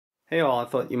Hey all, I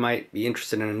thought you might be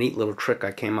interested in a neat little trick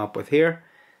I came up with here.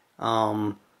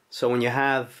 So when you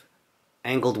have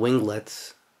angled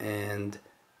winglets and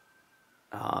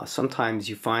sometimes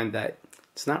you find that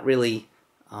it's not really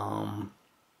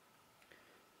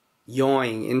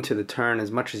yawing into the turn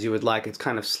as much as you would like. It's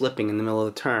kind of slipping in the middle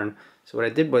of the turn. So what I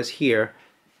did was here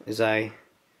is I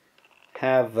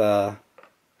have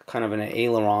kind of an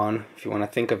aileron, if you want to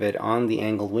think of it, on the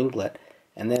angled winglet,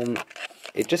 and then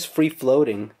it's just free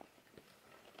floating.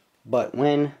 But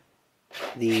when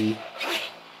the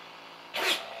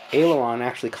aileron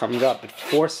actually comes up, it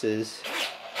forces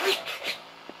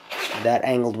that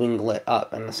angled winglet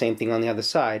up, and the same thing on the other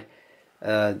side,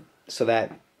 so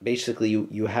that basically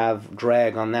you have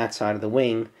drag on that side of the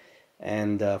wing,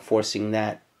 and forcing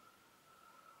that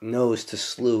nose to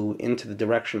slew into the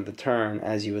direction of the turn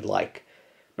as you would like.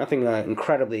 Nothing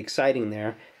incredibly exciting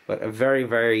there, but a very,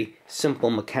 very simple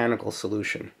mechanical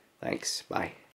solution. Thanks. Bye.